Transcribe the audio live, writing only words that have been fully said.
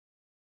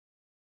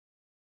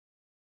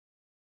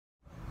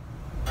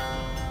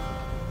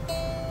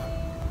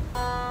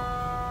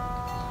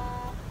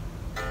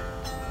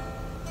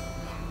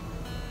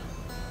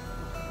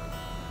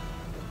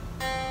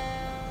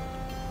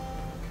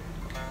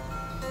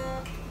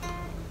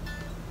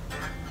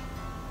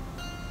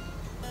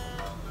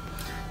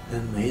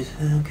水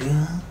が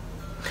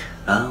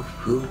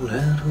溢れ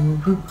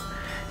る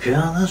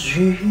悲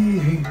しい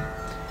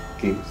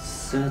季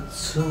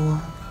節は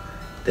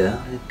誰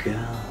か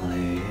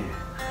に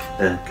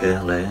抱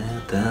かれ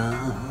た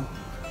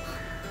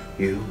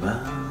夢を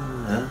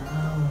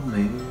見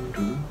る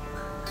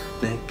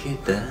泣き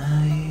たい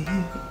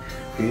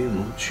気持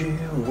ち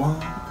を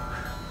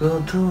言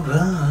葉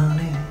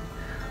に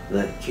で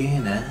き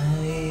ない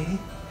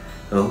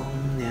今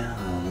夜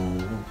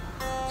も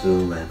冷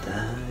た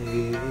い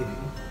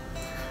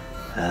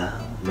雨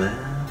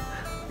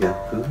が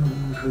降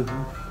る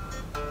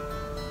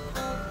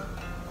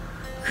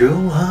今日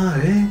は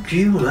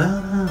息は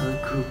な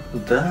く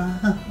た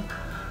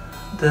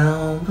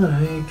め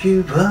息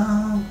ば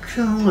か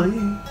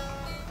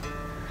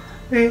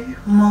り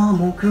今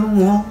も今日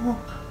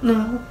の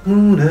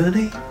胸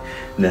に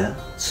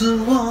夏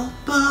は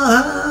バ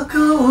カ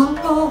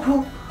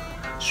を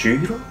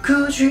白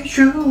くじ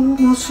ゅ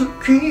も透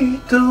き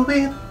飛び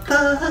た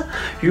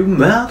夢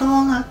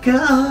の中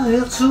へ連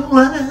れ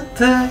て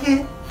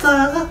行った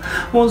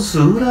忘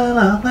れ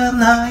られ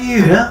ない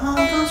あの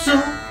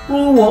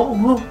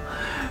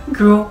空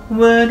を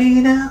声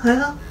になら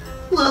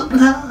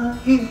な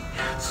い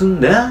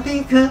砂に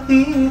書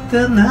い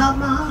た名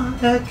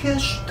前消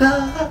した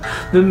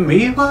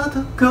海は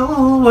ど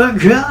こへ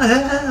帰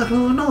る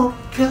のか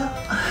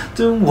通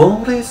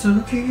り過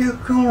ぎゆ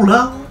く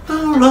ラブ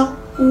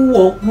ラ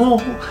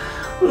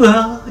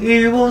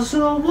愛を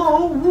そ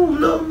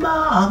の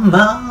ま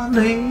まに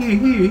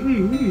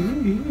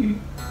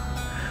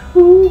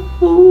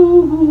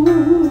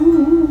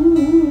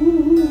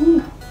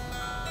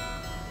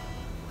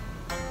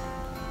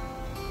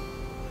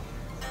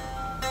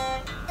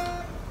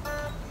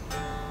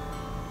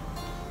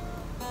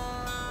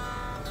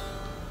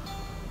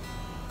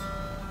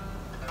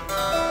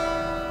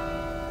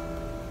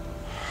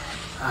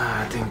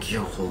天気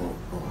予報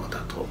だ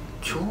と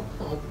今日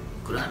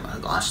ぐらいま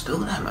でか明日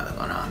ぐらいまで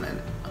かな雨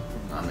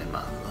マ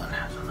ークがね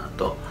その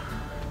後、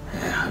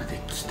晴れ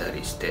てきた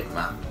りして梅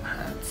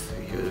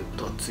雨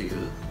と梅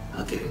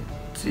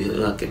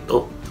雨明け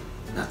と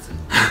夏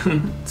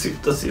梅雨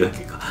と梅雨明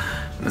けか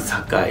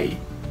境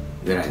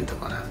ぐらいのと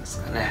こなんで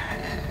すかね、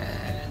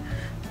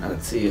なんか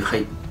梅雨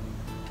入っ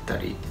た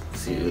り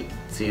梅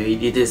雨入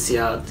りです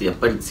よってやっ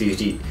ぱり梅雨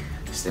入り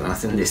してま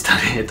せんでした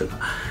ねとか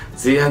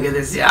梅雨明け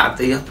ですよっ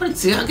てやっぱり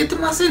梅雨明けて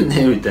ません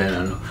ねみたい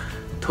なの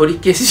取り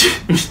消し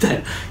みたい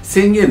な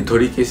宣言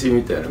取り消し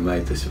みたいな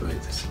毎年面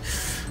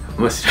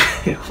白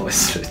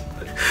い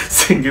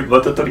宣言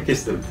また取り消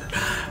したみたい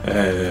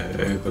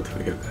なこと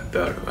がよくあって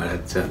笑っ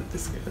ちゃうんで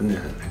すけどね。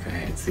なんか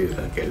梅雨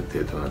が明けるって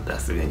いうとまた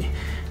すぐに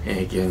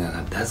気温が上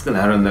がって暑く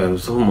なるんだけど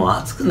そうもう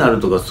暑くなる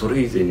とかそ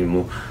れ以前に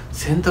もう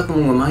洗濯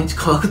物が毎日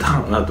乾くだ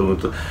ろうなと思う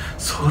と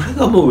それ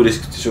がもう嬉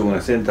しくてしょうがな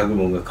い洗濯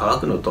物が乾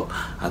くのと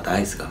あとア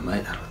イスがうま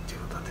いだろうっていう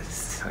ことで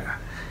それが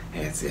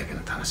梅雨明け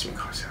の楽しみ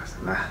かもしれま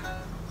せん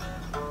な。